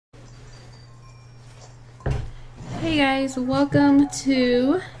Hey guys, welcome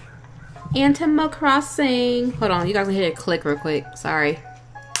to Animal Crossing. Hold on, you guys can hear it click real quick. Sorry.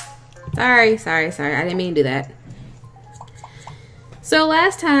 I didn't mean to do that. So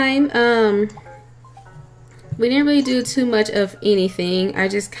last time, we didn't really do too much of anything. I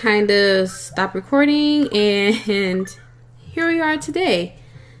just kind of stopped recording and here we are today.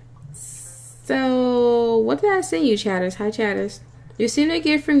 So what did I send you, chatters? Hi, chatters. Receiving a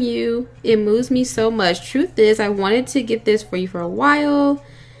gift from you, it moves me so much. Truth is, I wanted to get this for you for a while.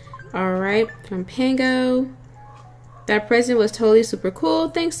 Alright, from Pango. That present was totally super cool.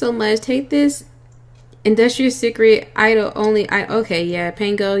 Thanks so much. Take this industrial secret idol only. Okay, yeah,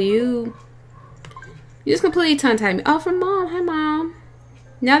 Pango, you just completely tongue-tied me. Oh, from Mom. Hi, Mom.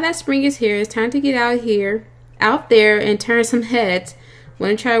 Now that spring is here, it's time to get out there and turn some heads.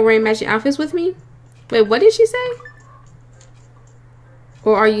 Want to try wearing matching outfits with me? Wait, what did she say?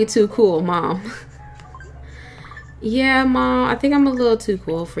 Or are you too cool, Mom? Yeah, Mom, I think I'm a little too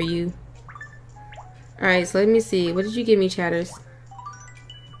cool for you. Alright, so let me see. What did you give me, chatters?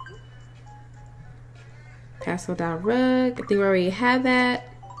 Castle down rug. I think we already had that.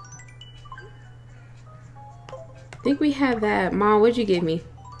 I think we had that. Mom, what'd you give me?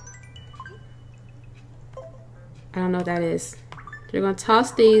 I don't know what that is. We're gonna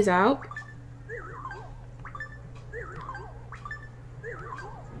toss these out.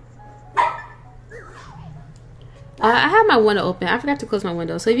 I have my window open. I forgot to close my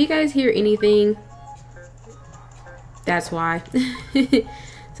window. So if you guys hear anything, that's why. So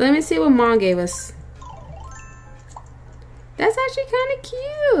let me see what Mom gave us. That's actually kind of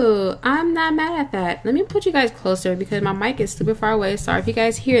cute. I'm not mad at that. Let me put you guys closer because my mic is super far away. Sorry if you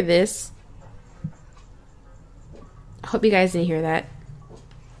guys hear this. I hope you guys didn't hear that.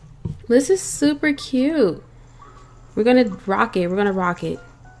 This is super cute. We're gonna rock it. We're gonna rock it.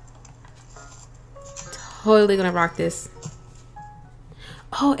 Totally gonna rock this.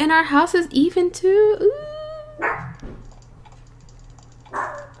 Oh, and our house is even too. Ooh.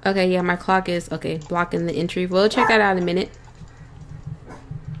 Okay, yeah, my clock is okay, blocking the entry. We'll check that out in a minute.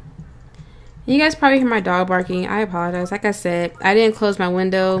 You guys probably hear my dog barking. I apologize. Like I said, I didn't close my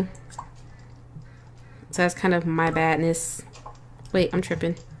window, so that's kind of my badness. Wait, I'm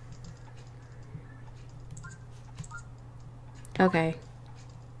tripping. Okay.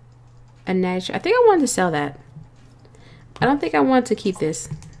 A natural. I think I wanted to sell that. I don't think I want to keep this.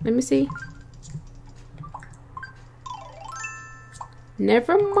 Let me see.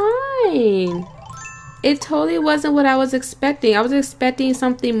 Never mind. It totally wasn't what I was expecting. I was expecting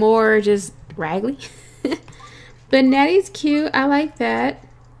something more just raggedy. But Natty's cute. I like that.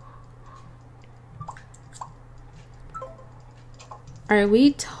 Alright,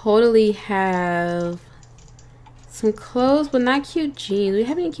 we totally have some clothes, but not cute jeans. We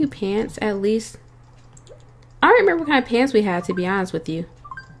have any cute pants, at least. I don't remember what kind of pants we had, to be honest with you.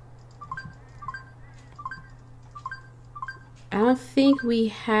 I don't think we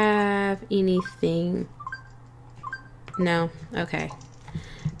have anything. No, okay.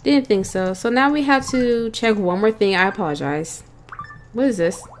 Didn't think so. So now we have to check one more thing. I apologize. What is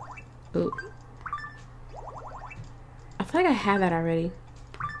this? Ooh. I feel like I had that already.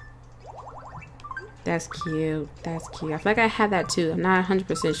 That's cute. That's cute. I feel like I had that too. I'm not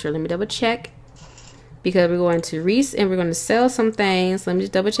 100% sure. Let me double check. Because we're going to Reese and we're going to sell some things. Let me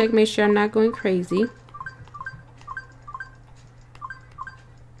just double check, make sure I'm not going crazy.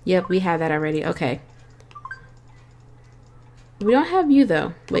 Yep, we have that already. Okay. We don't have you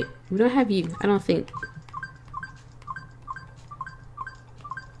though. Wait, we don't have you. I don't think.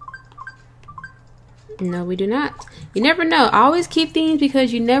 No, we do not. You never know. I always keep things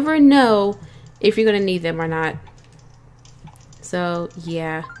because you never know if you're gonna need them or not. So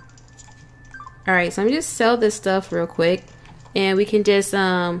yeah. Alright, so I'm gonna just sell this stuff real quick and we can just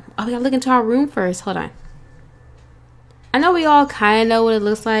oh, we gotta look into our room first. Hold on. I know we all kinda know what it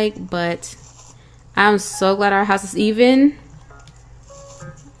looks like, but I'm so glad our house is even.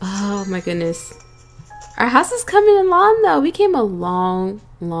 Oh my goodness. Our house is coming along though. We came a long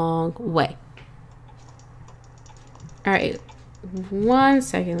way. Alright. 1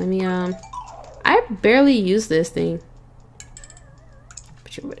 second. Let me I barely use this thing.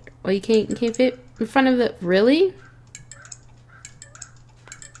 Oh, you can't fit in front of the. Really?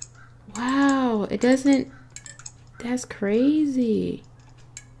 Wow, it doesn't. That's crazy.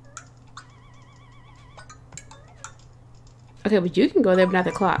 Okay, but you can go there, but not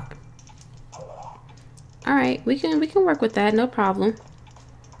the clock. All right, we can work with that, no problem.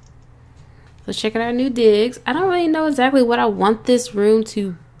 Let's check out our new digs. I don't really know exactly what I want this room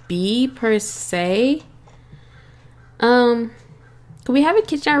to be per se. We have a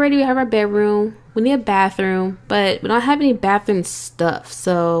kitchen already. We have our bedroom. We need a bathroom, but we don't have any bathroom stuff.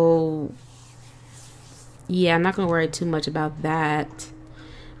 So yeah, I'm not gonna worry too much about that.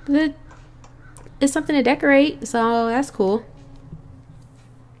 But it's something to decorate, so that's cool.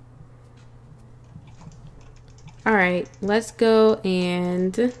 All right, let's go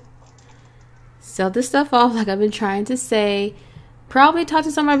and sell this stuff off like I've been trying to say. Probably talk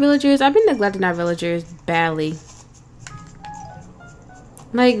to some of our villagers. I've been neglecting our villagers badly.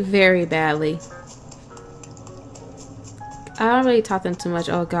 Like, very badly. I don't really talk to them too much.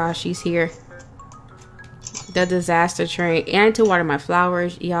 Oh gosh, she's here. The disaster train. And I need to water my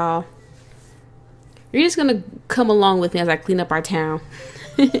flowers, y'all. You're just gonna come along with me as I clean up our town.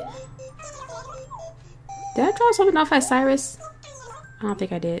 Did I draw something off at Cyrus? I don't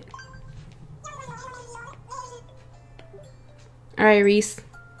think I did. Alright, Reese.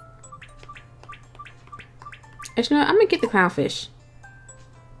 Actually, no, I'm gonna get the clownfish.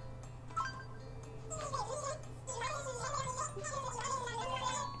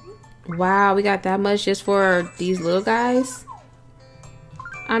 Wow, we got that much just for these little guys?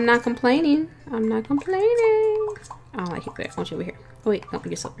 I'm not complaining. I'm not complaining. I don't like it there. I want you over here. Oh, wait, no,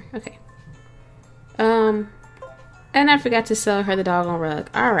 you're silver. Okay. And I forgot to sell her the doggone rug.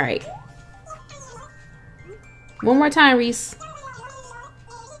 Alright. One more time, Reese.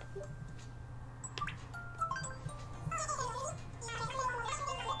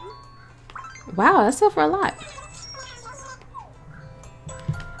 Wow, that's still for a lot.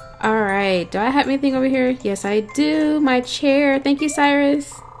 Alright, do I have anything over here? Yes, I do. My chair. Thank you,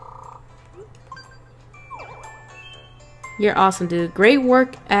 Cyrus. You're awesome, dude. Great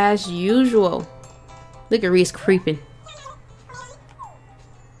work as usual. Look at Reese creeping.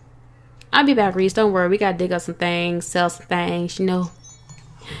 I'll be back, Reese. Don't worry. We gotta dig up some things, sell some things, you know.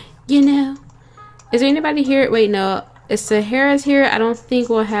 You know. Is there anybody here? Wait, no. If Sahara's here, I don't think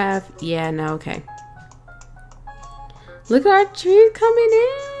we'll have... Yeah, no, okay. Look at our tree coming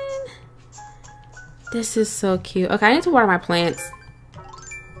in. This is so cute. Okay, I need to water my plants.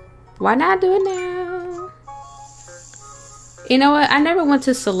 Why not do it now? You know what? I never went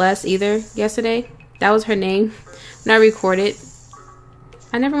to Celeste either yesterday. That was her name when I recorded.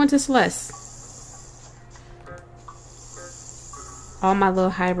 I never went to Celeste. All my little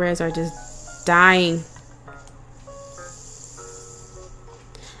hybrids are just dying.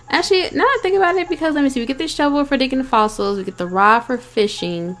 Actually, now that I think about it, because let me see, we get the shovel for digging fossils, we get the rod for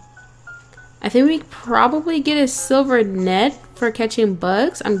fishing. I think we probably get a silver net for catching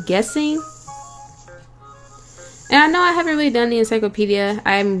bugs, I'm guessing. And I know I haven't really done the encyclopedia.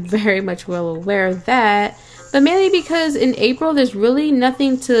 I'm very much well aware of that. But mainly because in April, there's really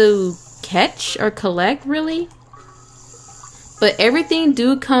nothing to catch or collect, really. But everything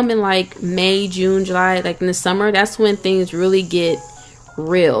do come in like May, June, July, like in the summer. That's when things really get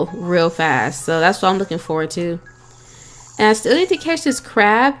real fast. So that's what I'm looking forward to. And I still need to catch this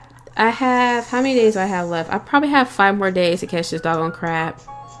crab. I have, how many days do I have left? I probably have 5 more days to catch this doggone crab.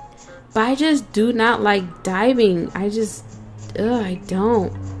 But I just do not like diving. I just, I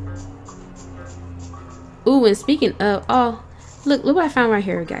don't. Ooh, and speaking of, oh, look what I found right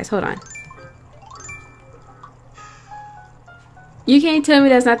here, guys. Hold on. You can't tell me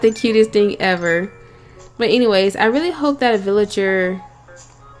that's not the cutest thing ever. But anyways, I really hope that a villager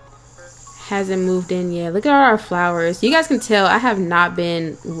hasn't moved in yet. Look at all our flowers. You guys can tell I have not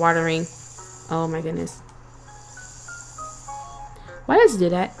been watering. Oh my goodness. Why does it do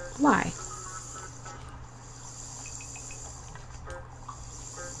that? Why?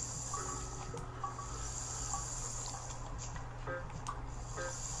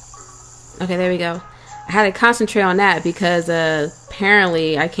 Okay, there we go. I had to concentrate on that because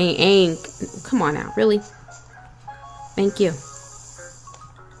apparently I can't aim. Come on now, really? Thank you.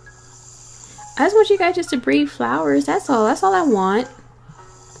 I just want you guys just to breed flowers. That's all. That's all I want.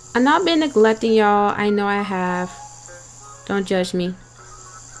 I've not been neglecting y'all. I know I have. Don't judge me.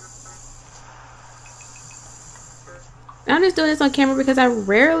 I'm just doing this on camera because I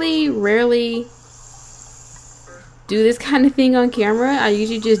rarely do this kind of thing on camera. I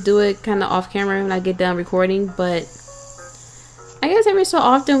usually just do it kind of off camera when I get done recording, but I guess every so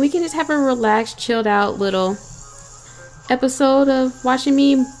often we can just have a relaxed, chilled out little episode of watching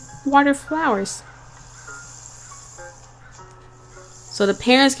me water flowers. So the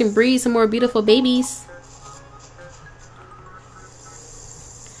parents can breed some more beautiful babies.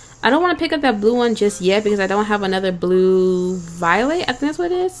 I don't want to pick up that blue one just yet because I don't have another blue violet. I think that's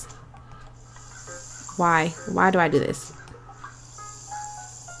what it is. Why? Why do I do this?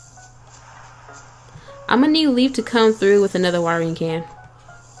 I'm gonna need leaf to come through with another watering can.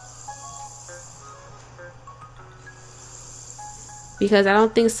 because I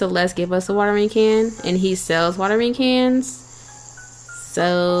don't think Celeste gave us a watering can, and he sells watering cans.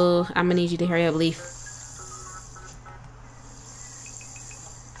 So I'm gonna need you to hurry up, Leaf.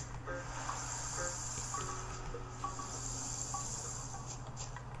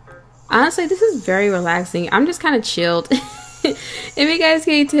 Honestly, this is very relaxing. I'm just kind of chilled. If you guys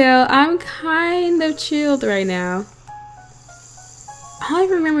can't tell, I'm kind of chilled right now. I don't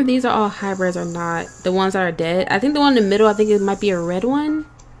even remember if these are all hybrids or not. The ones that are dead. I think the one in the middle, I think it might be a red one.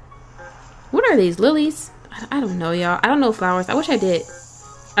 What are these? Lilies? I don't know, y'all. I don't know flowers. I wish I did.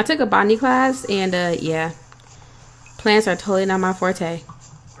 I took a botany class, and yeah. Plants are totally not my forte.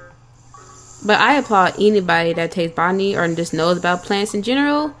 But I applaud anybody that takes botany or just knows about plants in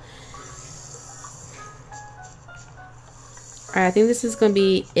general. Alright, I think this is going to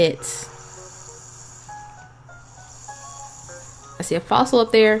be it. I see a fossil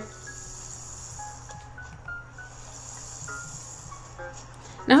up there.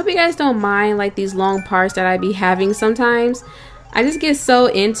 And I hope you guys don't mind like these long parts that I be having sometimes. I just get so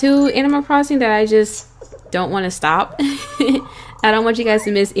into Animal Crossing that I just don't want to stop. I don't want you guys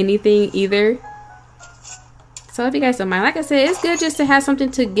to miss anything either. So I hope you guys don't mind. Like I said, it's good just to have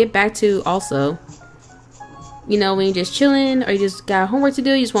something to get back to also. You know, when you're just chilling or you just got homework to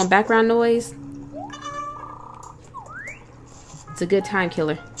do, you just want background noise. It's a good time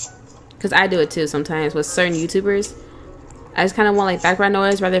killer. Because I do it too sometimes with certain YouTubers. I just kind of want like background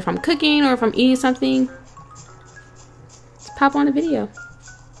noise, whether if I'm cooking or if I'm eating something. Just pop on the video.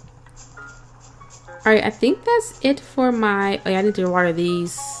 Alright, I think that's it for my... Oh yeah, I need to water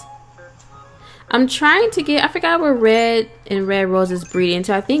these. I'm trying to get... I forgot what red and red roses breed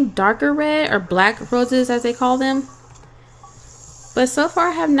into. I think darker red or black roses as they call them. But so far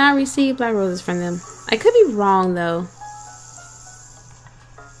I have not received black roses from them. I could be wrong though.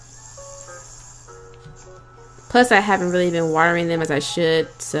 Plus I haven't really been watering them as I should.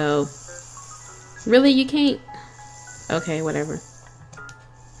 So really you can't... Okay, whatever.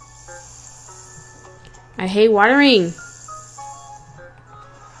 I hate watering.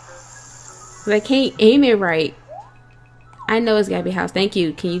 But I can't aim it right. I know it's gotta be house. Thank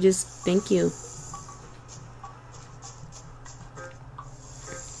you. Can you just... Thank you.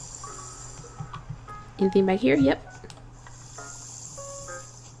 Anything back here? Yep.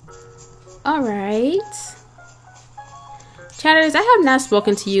 Alright. Chatters, I have not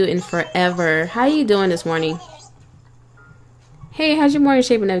spoken to you in forever. How are you doing this morning? Hey, how's your morning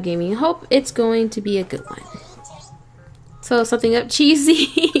shaping up, gaming? Hope it's going to be a good one. So, something up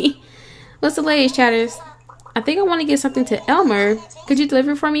cheesy. What's the latest, Chatters? I think I want to get something to Elmer. Could you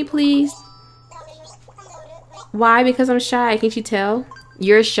deliver for me, please? Why? Because I'm shy. Can't you tell?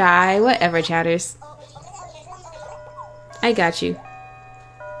 You're shy. Whatever, Chatters. I got you.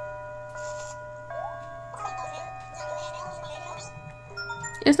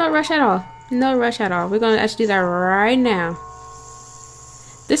 It's no rush at all. No rush at all. We're going to actually do that right now.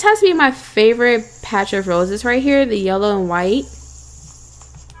 This has to be my favorite patch of roses right here. The yellow and white.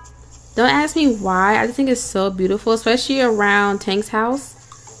 Don't ask me why. I just think it's so beautiful. Especially around Tank's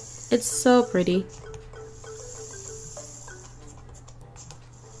house. It's so pretty.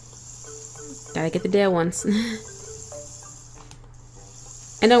 Gotta get the dead ones.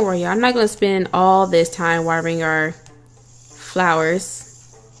 And don't worry, y'all. I'm not going to spend all this time watering our flowers.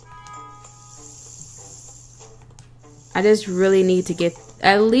 I just really need to get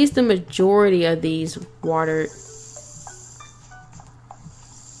at least the majority of these watered.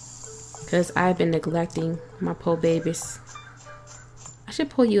 Because I've been neglecting my poor babies. I should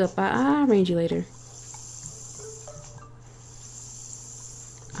pull you up. I'll arrange you later.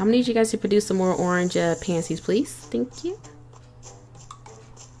 I'm going to need you guys to produce some more orange pansies, please. Thank you.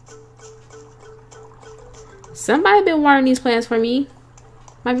 Somebody been watering these plants for me.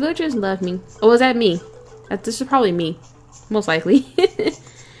 My villagers love me. Oh, is that me? This is probably me. Most likely.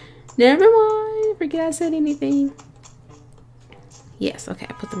 Never mind. Forget I said anything. Yes, okay.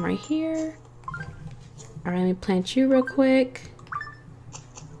 I put them right here. Alright, let me plant you real quick.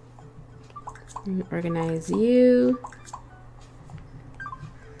 Let me organize you.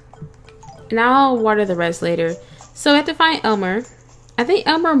 And I'll water the rest later. So I have to find Elmer. I think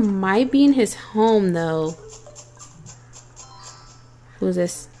Elmer might be in his home though. Who's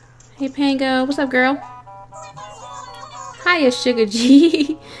this? Hey Pango, what's up girl? Hiya Sugar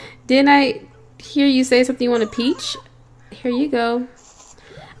G. Didn't I hear you say something you want a peach? Here you go.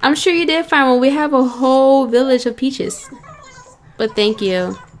 I'm sure you did find one. We have a whole village of peaches. But thank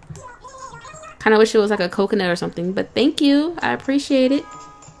you. Kind of wish it was like a coconut or something. But thank you. I appreciate it.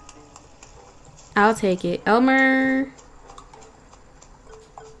 I'll take it. Elmer.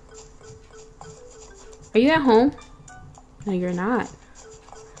 Are you at home? No, you're not.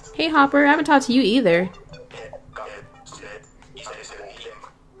 Hey, Hopper. I haven't talked to you either.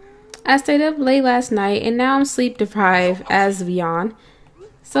 I stayed up late last night, and now I'm sleep deprived as Vion.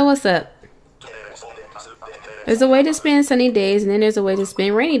 So what's up? There's a way to spend sunny days, and then there's a way to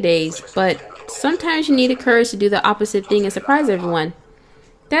spend rainy days. But sometimes you need the courage to do the opposite thing and surprise everyone.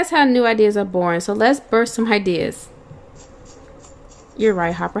 That's how new ideas are born. So let's burst some ideas. You're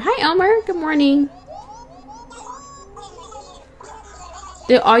right, Hopper. Hi, Elmer. Good morning.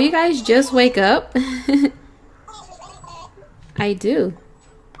 Did all you guys just wake up? I do.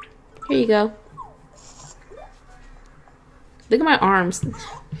 Here you go. Look at my arms.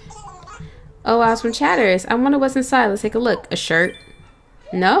 Oh, I was from Chatters. I wonder what's inside. Let's take a look. A shirt?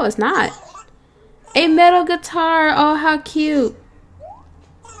 No, it's not. A metal guitar. Oh, how cute.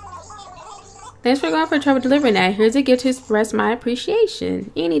 Thanks for going for trouble delivering that. Here's a gift to express my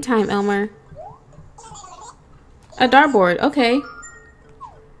appreciation. Anytime, Elmer. A dartboard. Okay.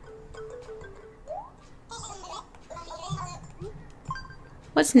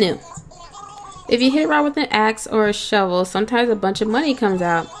 What's new? If you hit it right with an axe or a shovel, sometimes a bunch of money comes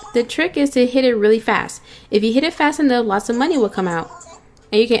out. The trick is to hit it really fast. If you hit it fast enough, lots of money will come out.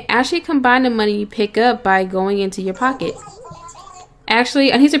 And you can actually combine the money you pick up by going into your pocket.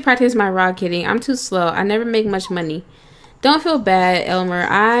 Actually, I need to practice my rocketing. I'm too slow. I never make much money. Don't feel bad, Elmer.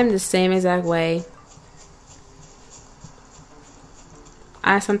 I'm the same exact way.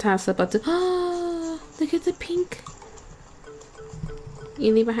 I sometimes slip up to... Oh, look at the pink.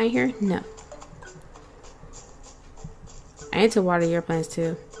 You leave behind here? No. I need to water your plants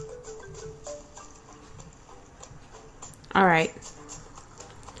too. Alright.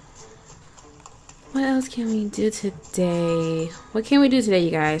 What else can we do today? What can we do today,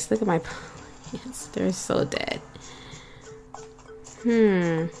 you guys? Look at my plants. They're so dead.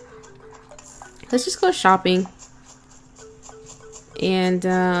 Let's just go shopping. And,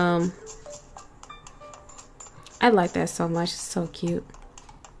 I like that so much. It's so cute.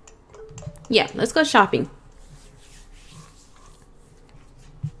 Yeah, let's go shopping.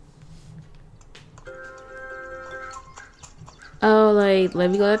 Oh, like, let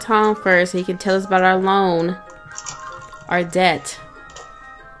me go to Tom first so he can tell us about our loan. Our debt.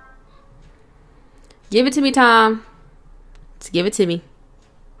 Give it to me, Tom. Just give it to me.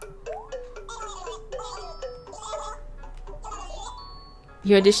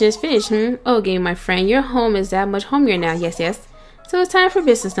 Your audition is finished, Oh, game, my friend. Your home is that much homier now. Yes, yes. So it's time for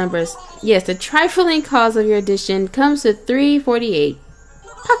business numbers. Yes, the trifling cost of your audition comes to $3.48.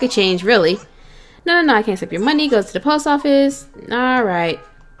 Pocket change, really. No, I can't accept your money. Goes to the post office. Alright.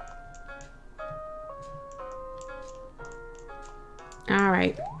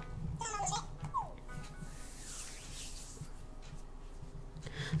 Alright.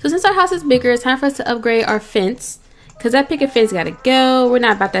 So since our house is bigger, it's time for us to upgrade our fence. Because that picket fence gotta go. We're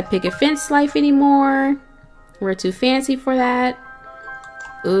not about that picket fence life anymore. We're too fancy for that.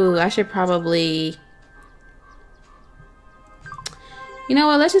 Ooh, I should probably... You know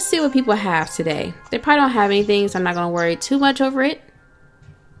what? Let's just see what people have today. They probably don't have anything, so I'm not going to worry too much over it.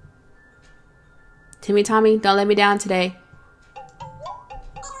 Timmy Tommy, don't let me down today.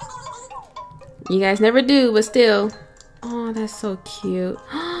 You guys never do, but still. Oh, that's so cute.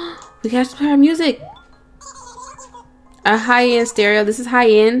 We got to play our music. A high-end stereo. This is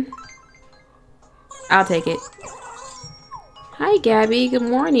high-end. I'll take it. Hi, Gabby. Good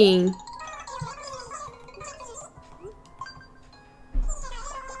morning.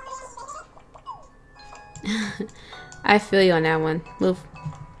 I feel you on that one. Move.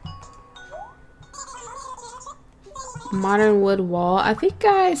 Modern wood wall. I think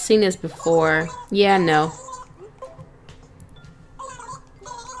I've seen this before. Yeah, no.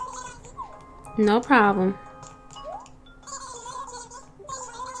 No problem.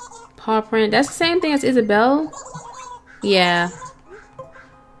 Paw print. That's the same thing as Isabel. Yeah.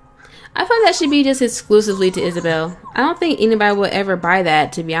 I thought that should be just exclusively to Isabel. I don't think anybody would ever buy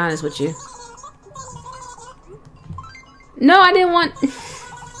that, to be honest with you. No, I didn't want...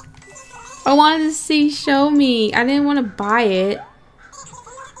 I wanted to see Show Me. I didn't want to buy it.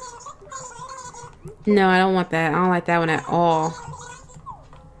 No, I don't want that. I don't like that one at all.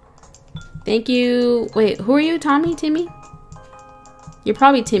 Thank you. Wait, who are you? Tommy? Timmy? You're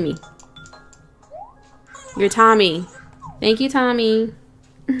probably Timmy. You're Tommy. Thank you, Tommy.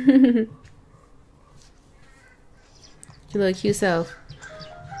 Your little cute self.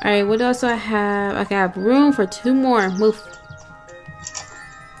 Alright, what else do I have? Okay, I have room for 2 more. Move.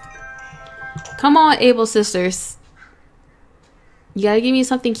 Come on, Able sisters. You gotta give me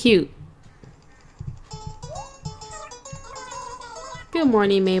something cute. Good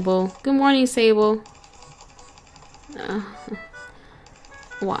morning, Mabel. Good morning, Sable.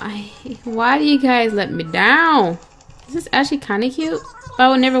 Why? Why do you guys let me down? This is actually kind of cute, but I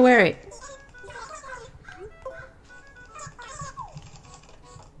would never wear it.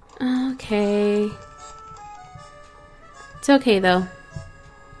 Okay. It's okay though.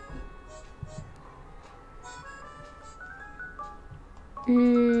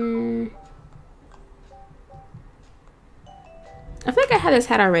 I feel like I had this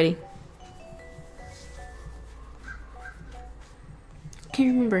hat already.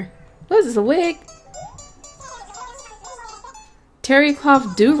 Can't remember. What is this, a wig? Terry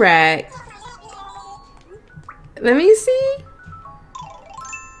cloth do-rag. Let me see.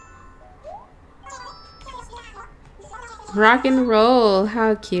 Rock and roll.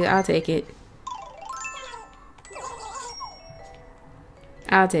 How cute. I'll take it.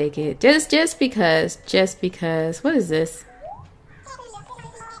 I'll take it. Just because. Just because. What is this?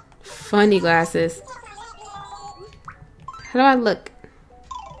 Funny glasses. How do I look?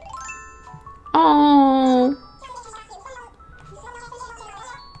 Oh.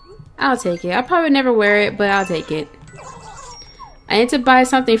 I'll take it. I'll probably never wear it, but I'll take it. I need to buy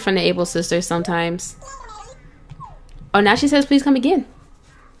something from the Able sisters sometimes. Oh, now she says please come again.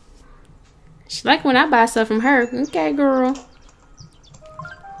 She like when I buy stuff from her. Okay, girl. Do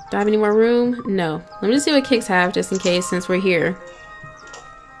I have any more room? No. Let me just see what Kicks have just in case since we're here.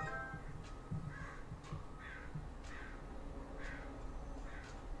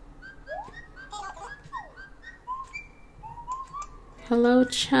 Hello,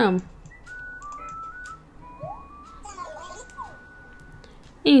 chum.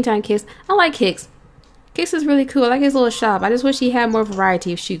 Anytime, Kicks. I like Kicks. Kicks is really cool. I like his little shop. I just wish he had more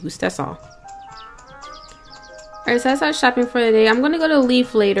variety of shoes. That's all. Alright, so that's our shopping for the day. I'm going to go to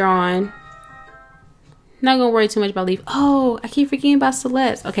Leaf later on. Not going to worry too much about Leaf. Oh, I keep forgetting about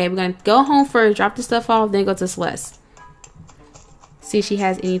Celeste. Okay, we're going to go home first, drop the stuff off, then go to Celeste. See if she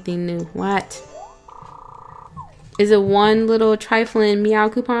has anything new. What? Is it one little trifling meow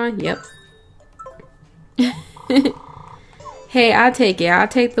coupon? Yep. Hey, I'll take it. I'll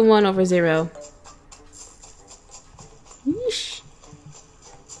take the 1 over 0. Yeesh.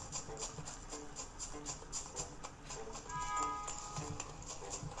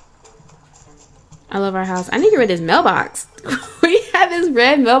 I love our house. I need to get rid of this mailbox. We had this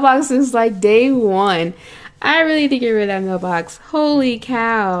red mailbox since like day 1. I really need to get rid of that mailbox. Holy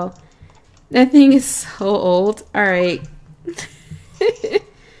cow. That thing is so old. Alright.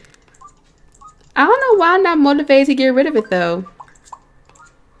 I don't know why I'm not motivated to get rid of it though.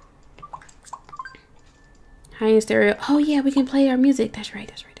 High-end stereo. Oh yeah, we can play our music. That's right,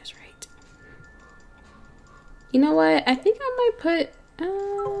 that's right, that's right. You know what? I think I might put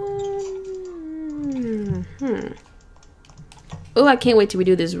Oh, I can't wait till we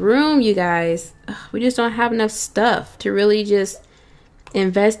do this room, you guys. Ugh, we just don't have enough stuff to really just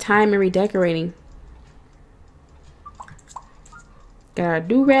invest time in redecorating. Got our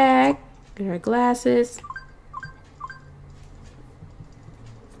do-rag, got our glasses.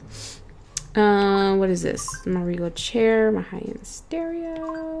 What is this? My regal chair, my high-end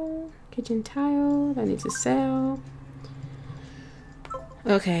stereo, kitchen tile that I need to sell.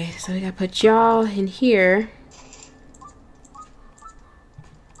 Okay, so we gotta put y'all in here.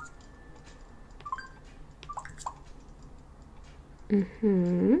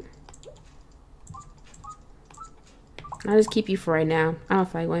 I'll just keep you for right now. I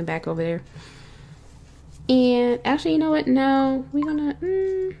don't feel like going back over there. And actually, you know what? No, we're gonna.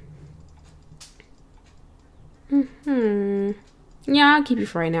 Yeah, I'll keep you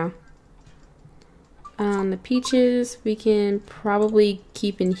for right now. The peaches we can probably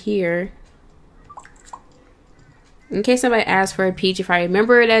keep in here. In case somebody asks for a peach, if I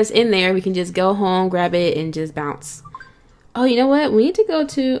remember it as in there, we can just go home, grab it, and just bounce. Oh, you know what? We need to go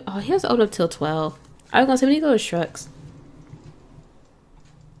to... Oh, he has to open up till 12. I was going to say we need to go to Shrux.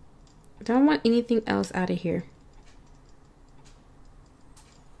 I don't want anything else out of here.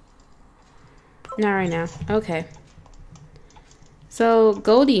 Not right now. Okay. So,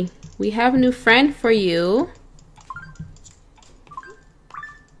 Goldie, we have a new friend for you.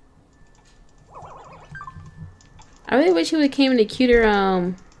 I really wish he would have came in a cuter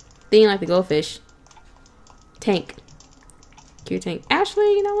thing like the goldfish. Tank. Cute tank.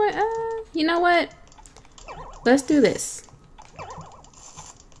 Actually, you know what? You know what? Let's do this.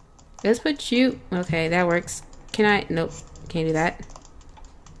 Let's put you... Okay, that works. Can I... Nope. Can't do that.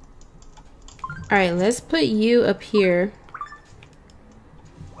 Alright, let's put you up here.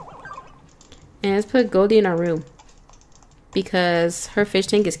 And let's put Goldie in our room. Because her fish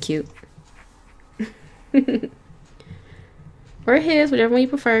tank is cute. Or his, whichever one you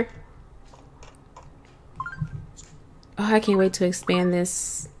prefer. Oh, I can't wait to expand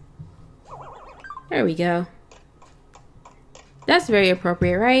this. There we go. That's very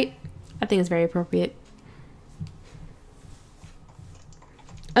appropriate, right? I think it's very appropriate.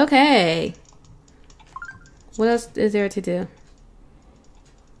 Okay. What else is there to do?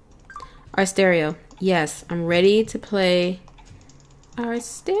 Our stereo. Yes, I'm ready to play our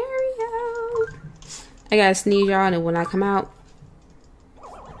stereo. I gotta sneeze, y'all, and when I come out.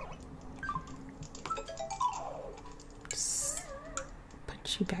 Just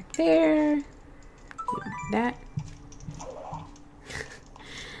put you back there. That.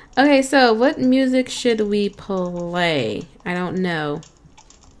 Okay, so what music should we play? I don't know.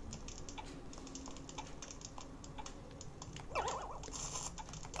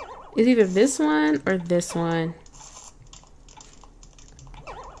 It's either this one or this one.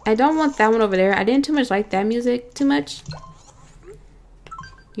 I don't want that one over there. I didn't too much like that music too much.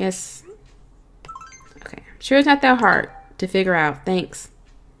 Yes. Okay. I'm sure it's not that hard to figure out. Thanks.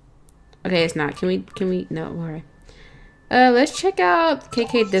 Okay, it's not. Can we no, alright. Let's check out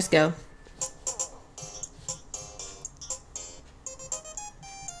KK Disco.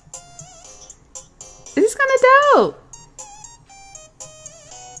 This is kinda dope.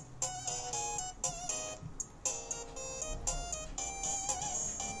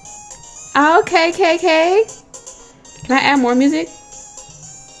 Okay, KK. Can I add more music?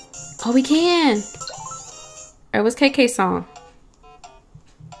 Oh, we can. Alright, what's KK's song?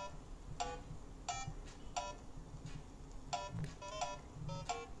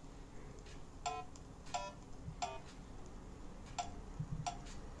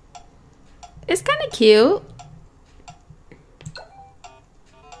 It's kind of cute.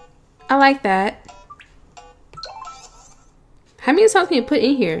 I like that. How many songs can you put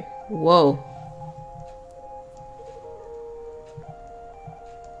in here? Whoa.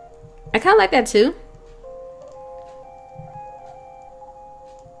 I kind of like that too.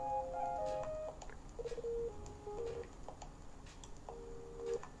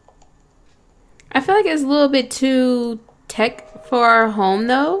 I feel like it's a little bit too tech for our home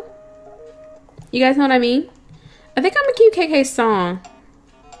though. You guys know what I mean? I think I'm gonna keep KK's song.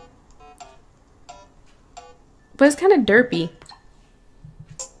 But it's kind of derpy.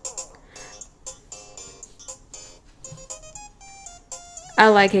 I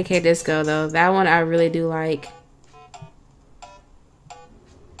like KK Disco though. That one I really do like.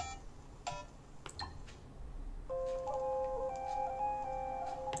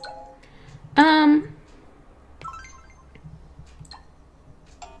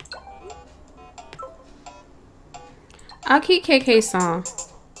 I'll keep KK's song.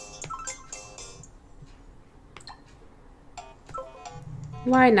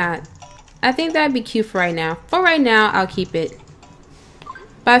 Why not? I think that'd be cute for right now. For right now, I'll keep it.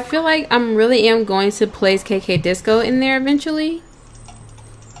 But I feel like I'm really am going to place KK Disco in there eventually.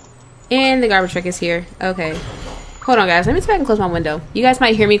 And the garbage truck is here. Okay. Hold on, guys. Let me see if I can close my window. You guys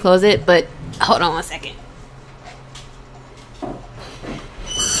might hear me close it, but hold on one second.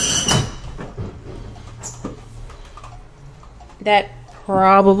 That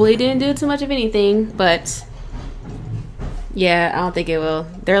probably didn't do too much of anything, but yeah, I don't think it will.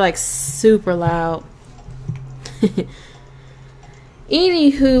 They're like super loud.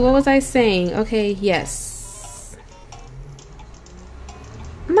 Anywho, what was I saying? Okay, yes.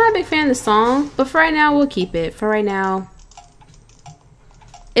 I'm not a big fan of the song, but for right now, we'll keep it. For right now,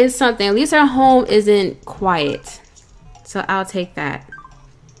 it's something. At least our home isn't quiet. So I'll take that.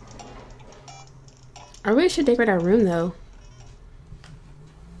 I really should decorate our room though.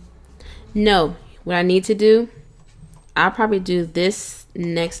 No, what I need to do, I'll probably do this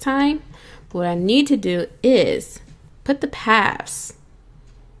next time. But what I need to do is put the paths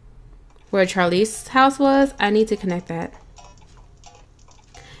where Charlize's house was. I need to connect that.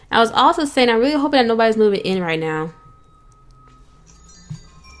 I was also saying, I'm really hoping that nobody's moving in right now.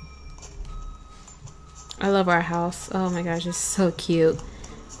 I love our house. Oh my gosh, it's so cute.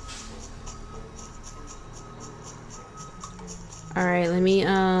 Alright, let me,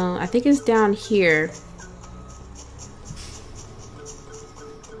 I think it's down here.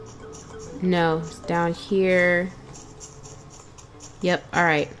 No, it's down here. Yep,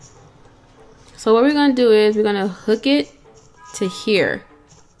 alright. So what we're going to do is we're going to hook it to here.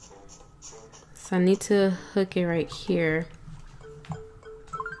 So I need to hook it right here.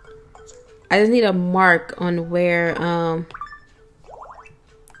 I just need a mark on where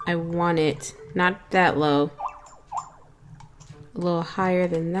I want it. Not that low. A little higher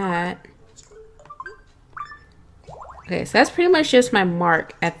than that. Okay, so that's pretty much just my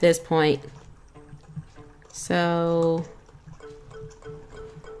mark at this point. So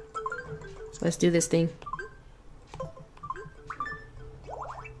let's do this thing.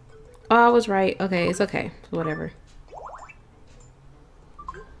 Oh, I was right. Okay, it's okay. Whatever.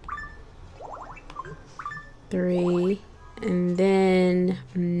 3. And then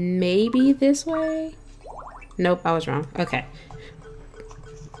maybe this way? Nope, I was wrong. Okay.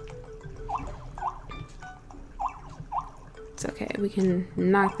 It's okay. We can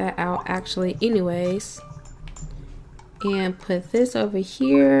knock that out actually anyways. And put this over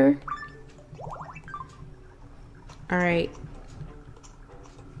here. Alright.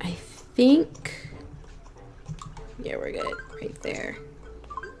 I think... yeah, we're good. Right there.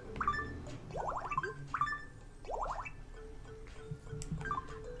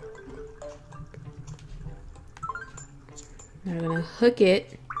 Now we're gonna hook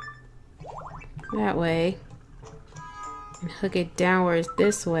it that way. And hook it downwards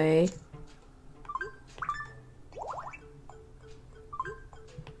this way.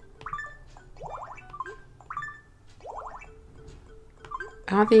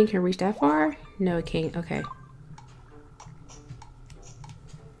 I don't think it can reach that far. No, it can't. Okay.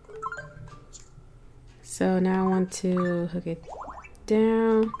 So now I want to hook it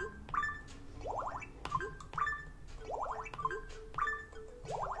down.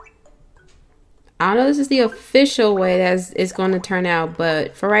 I don't know if this is the official way that it's going to turn out,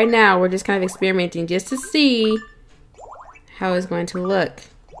 but for right now, we're just kind of experimenting just to see how it's going to look.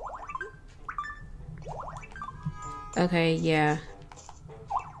 Okay, yeah.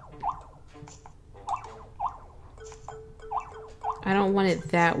 I don't want it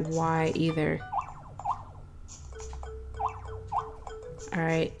that wide either. All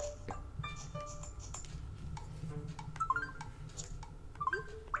right.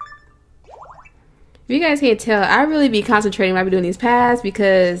 If you guys can't tell, I really be concentrating when I be doing these paths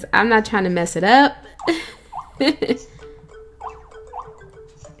because I'm not trying to mess it up. All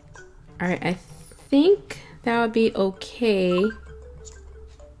right, I think that would be okay.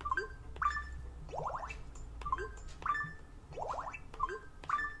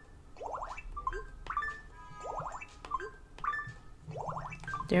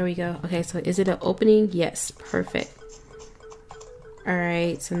 There we go. Okay, so is it an opening? Yes, perfect. All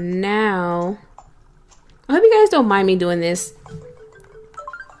right, so now, I hope you guys don't mind me doing this,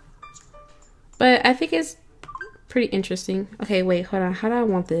 but I think it's pretty interesting. Okay, wait, hold on. How do I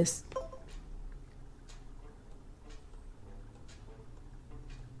want this?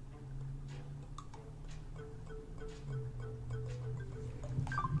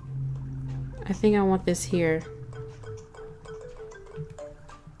 I think I want this here.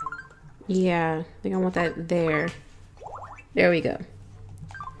 Yeah, I think I want that there. There we go.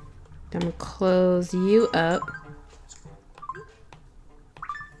 I'm gonna close you up.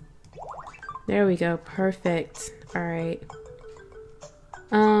 There we go, perfect. All right.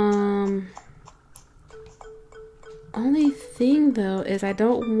 Only thing though is I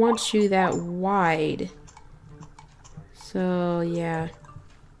don't want you that wide. So yeah.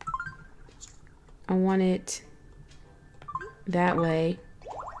 I want it that way.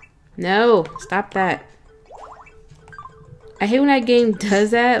 No, stop that. I hate when that game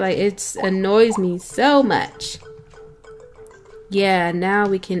does that. Like, it annoys me so much. Yeah, now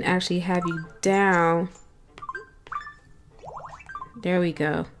we can actually have you down. There we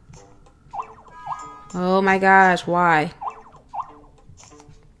go. Oh my gosh, why?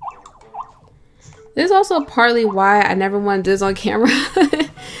 This is also partly why I never want to do this on camera.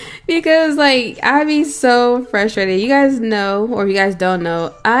 Because, like, I'd be so frustrated. You guys know, or if you guys don't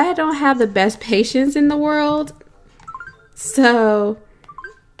know, I don't have the best patience in the world. So,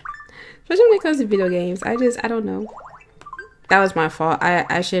 especially when it comes to video games, I don't know. That was my fault.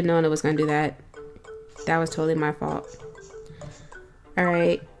 I should have known it was going to do that. That was totally my fault.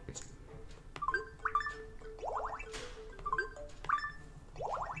 Alright.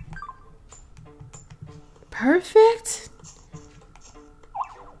 Perfect.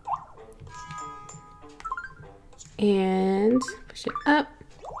 And push it up.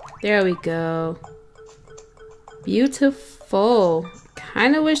 There we go. Beautiful.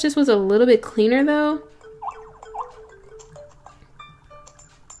 Kind of wish this was a little bit cleaner though.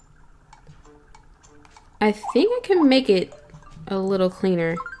 I think I can make it a little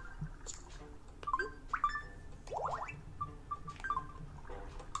cleaner.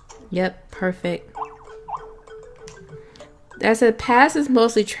 Yep, perfect. That's a pass is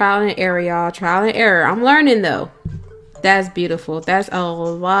mostly trial and error, y'all. Trial and error. I'm learning though. That's beautiful. That's a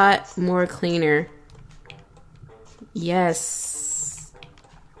lot more cleaner. Yes.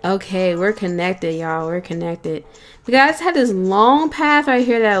 Okay, we're connected, y'all. We're connected. We guys had this long path right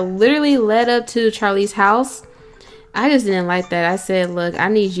here that literally led up to Charlie's house. I just didn't like that. I said, look, I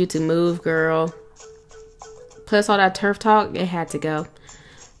need you to move, girl. Plus all that turf talk, it had to go.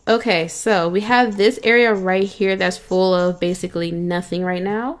 Okay, so we have this area right here that's full of basically nothing right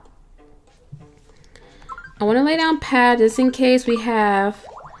now. I want to lay down pad just in case we have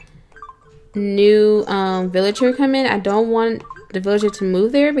new villager come in. I don't want the villager to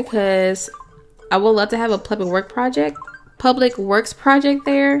move there because I would love to have a public works project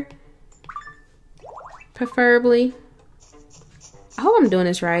there, preferably. I hope I'm doing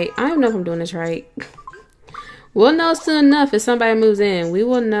this right. I don't know if I'm doing this right. We'll know soon enough if somebody moves in. We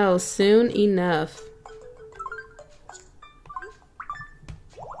will know soon enough.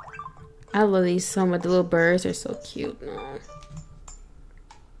 I love these so much. The little birds are so cute. No.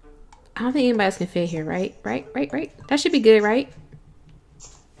 I don't think anybody's can fit here, right? Right. That should be good, right?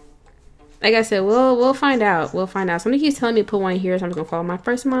 Like I said, we'll find out. We'll find out. Somebody keeps telling me to put one here, so I'm just gonna follow my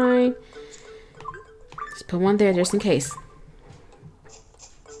first mind. Just put one there just in case.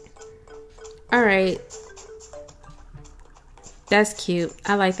 Alright. That's cute.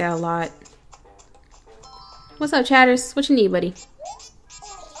 I like that a lot. What's up, chatters? What you need, buddy?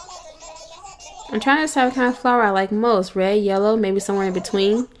 I'm trying to decide what kind of flower I like most. Red, yellow, maybe somewhere in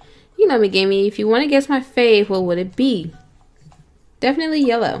between. You know me, Gamey. If you want to guess my fave, what would it be? Definitely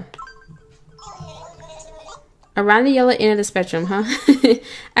yellow. Around the yellow end of the spectrum, huh?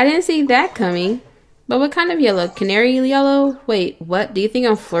 I didn't see that coming. But what kind of yellow? Canary yellow? Wait, what? Do you think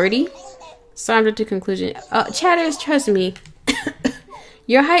I'm flirty? So I'm to conclusion. Chatters, trust me.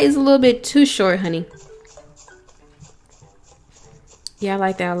 Your height is a little bit too short, honey. Yeah, I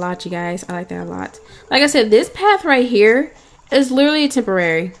like that a lot, you guys. I like that a lot. Like I said, this path right here is literally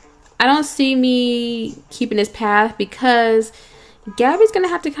temporary. I don't see me keeping this path because Gabby's going to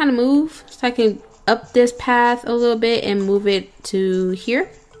have to kind of move. So I can up this path a little bit and move it to here.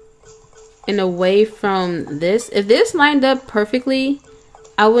 And away from this. If this lined up perfectly,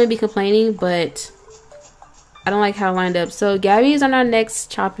 I wouldn't be complaining, but I don't like how it lined up. So Gabby is on our next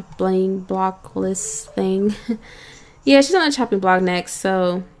chopping block list thing. Yeah, she's on the chopping block next,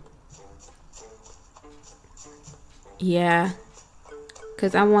 so yeah.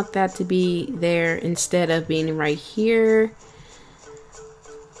 Because I want that to be there instead of being right here.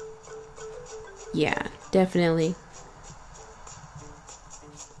 Yeah, definitely.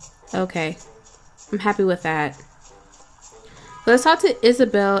 Okay. I'm happy with that. Let's talk to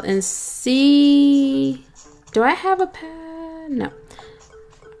Isabel and see... Do I have a pad? No.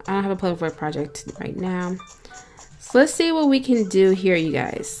 I don't have a public work project right now. So let's see what we can do here, you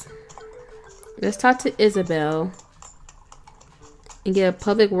guys. Let's talk to Isabel and get a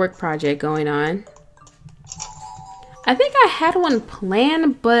public work project going on. I think I had one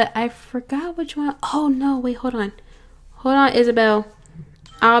planned, but I forgot which one. Oh no, wait, hold on. Hold on, Isabel.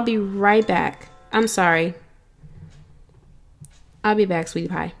 I'll be right back. I'm sorry. I'll be back, sweetie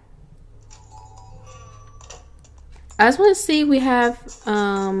pie. I just want to see if we have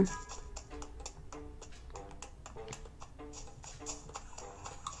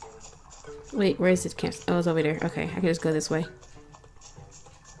wait, where is this camp? Oh, it's over there. Okay, I can just go this way.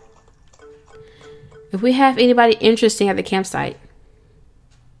 If we have anybody interesting at the campsite.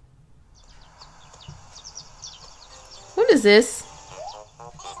 What is this?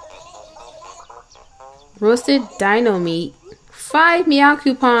 Roasted dino meat. 5 meow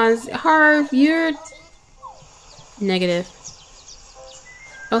coupons. Harv, you're negative.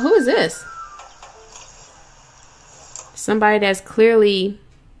 Oh, who is this? Somebody that's clearly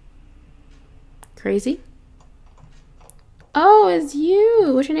crazy. Oh, it's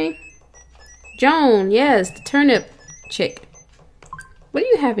you. What's your name? Joan. Yes, the turnip chick. What do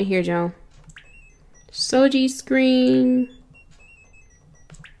you have in here, Joan? Soji screen.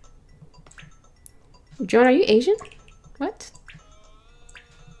 Joan, are you Asian? What?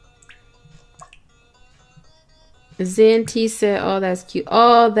 Zen T said, oh, that's cute.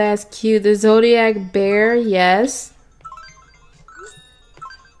 Oh, that's cute. The Zodiac bear, yes.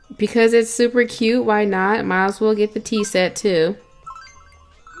 Because it's super cute, why not? Might as well get the tea set too.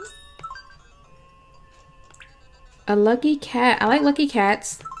 A lucky cat. I like lucky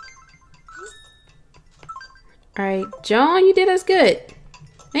cats. Alright, Joan, you did us good.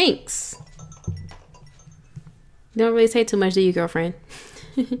 Thanks. You don't really say too much, do you, girlfriend?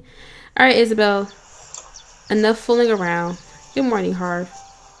 Alright, Isabel. Enough fooling around. Good morning, Harv.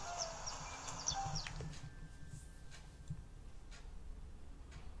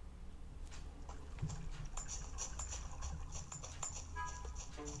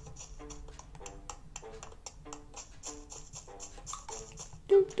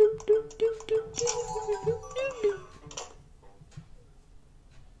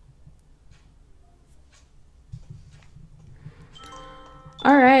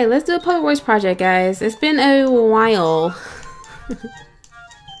 Alright, let's do a public works project, guys. It's been a while.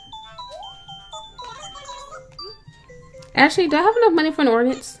 Actually, do I have enough money for an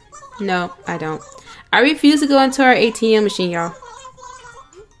ordinance? No, I don't. I refuse to go into our ATM machine, y'all.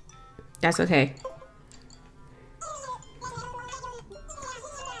 That's okay.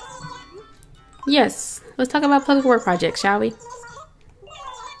 Yes, let's talk about public work projects, shall we?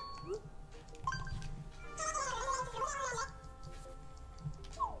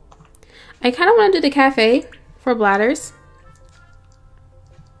 I kind of want to do the cafe for bladders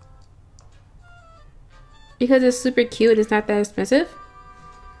because it's super cute. It's not that expensive.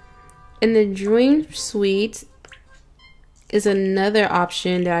 And the dream suite is another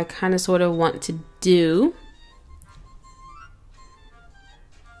option that I kind of sort of want to do.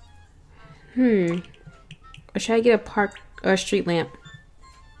 Or should I get a park or a street lamp?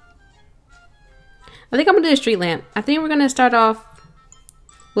 I think I'm gonna do a street lamp. I think we're gonna start off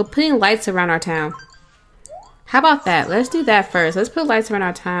with putting lights around our town. How about that? Let's do that first. Let's put lights around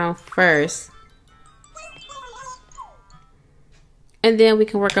our town first. And then we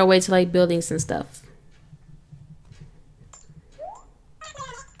can work our way to like buildings and stuff.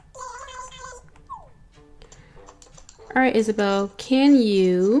 All right, Isabel, can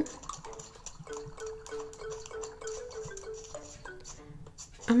you...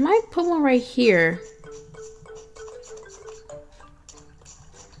 I might put one right here.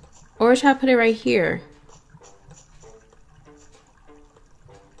 Or should I put it right here?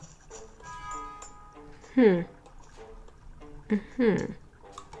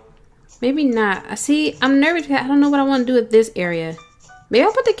 Maybe not. I see, I'm nervous because I don't know what I want to do with this area. Maybe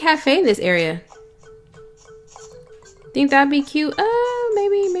I'll put the cafe in this area. Think that'd be cute?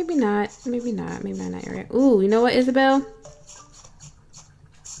 Maybe not. Maybe not in that area. Ooh, you know what, Isabel?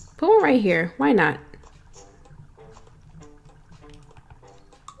 Put one right here. Why not?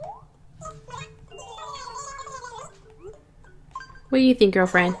 What do you think,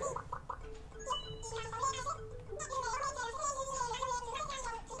 girlfriend?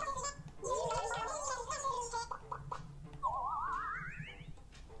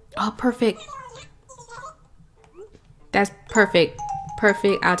 Oh, perfect. That's perfect.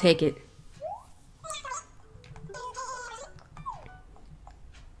 Perfect. I'll take it.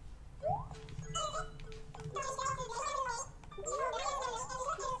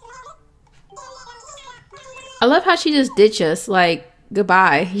 I love how she just ditched us. Like,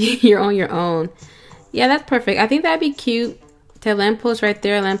 goodbye. You're on your own. Yeah, that's perfect. I think that'd be cute. That lamppost right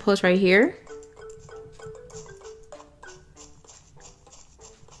there, lamppost right here.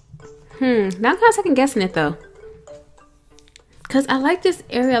 Now I'm kind of second guessing it though. Because I like this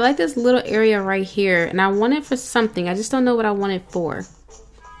area. I like this little area right here. And I want it for something. I just don't know what I want it for.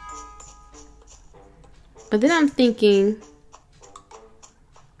 But then I'm thinking...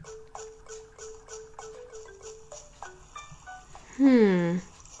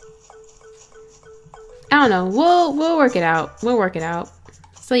 I don't know. We'll work it out. We'll work it out.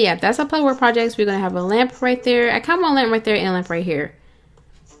 So yeah, that's our play work projects. We're going to have a lamp right there. I kind of want a lamp right there and a lamp right here.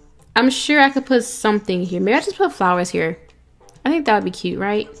 I'm sure I could put something here. Maybe I just put flowers here. I think that would be cute,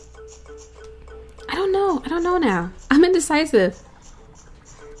 right? I don't know. I don't know now. I'm indecisive.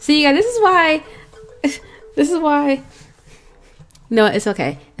 See, you guys, this is why. No, it's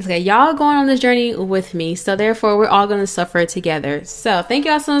okay. It's okay. Y'all going on this journey with me. So therefore, we're all going to suffer together. So thank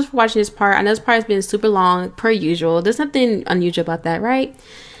y'all so much for watching this part. I know this part has been super long per usual. There's nothing unusual about that, right?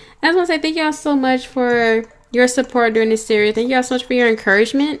 I just want to say thank y'all so much for your support during this series. Thank y'all so much for your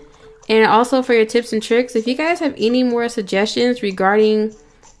encouragement. And also for your tips and tricks. If you guys have any more suggestions regarding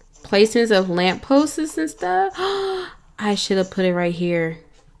placements of lamp posts and stuff, I should have put it right here.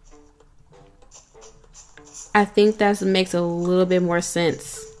 I think that makes a little bit more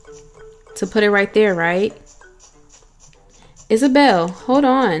sense to put it right there, right? Isabel, hold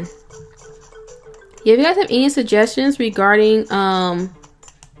on. Yeah, if you guys have any suggestions regarding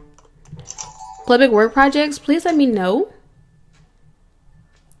public work projects, please let me know.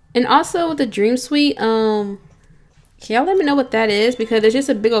 And also with the dream suite, can y'all let me know what that is? Because there's just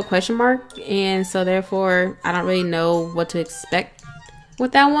a big old question mark, and so therefore I don't really know what to expect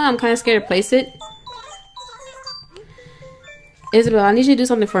with that one. I'm kind of scared to place it. Isabel, I need you to do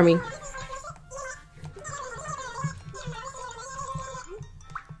something for me.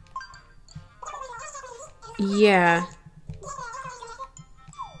 Yeah.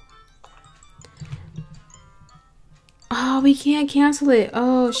 Oh, we can't cancel it.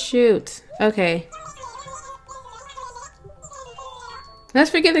 Oh, shoot. Okay. Let's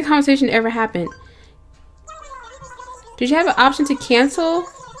forget the conversation ever happened. Did you have an option to cancel?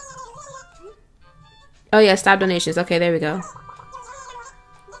 Oh, yeah. Stop donations. Okay, there we go.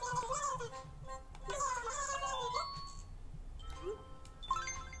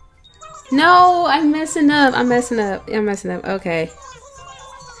 No, I'm messing up. I'm messing up. Okay.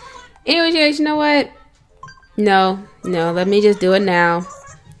 Anyways, guys, you know what? No, let me just do it now.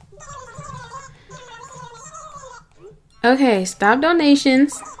 Okay, stop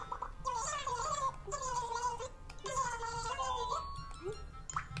donations.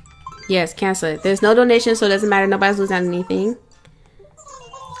 Yes, cancel it. There's no donation, so it doesn't matter. Nobody's losing out on anything.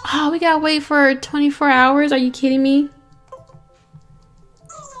 Oh, we gotta wait for 24 hours? Are you kidding me?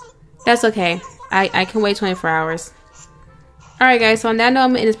 That's okay. I can wait 24 hours. Alright guys, so on that note, I'm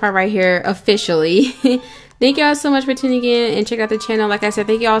gonna end this part right here officially. Thank you all so much for tuning in and check out the channel. Like I said,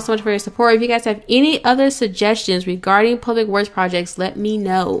 thank you all so much for your support. If you guys have any other suggestions regarding public works projects, let me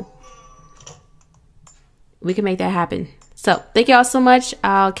know. We can make that happen. So thank you all so much.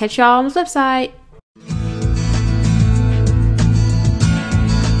 I'll catch y'all on the flip side.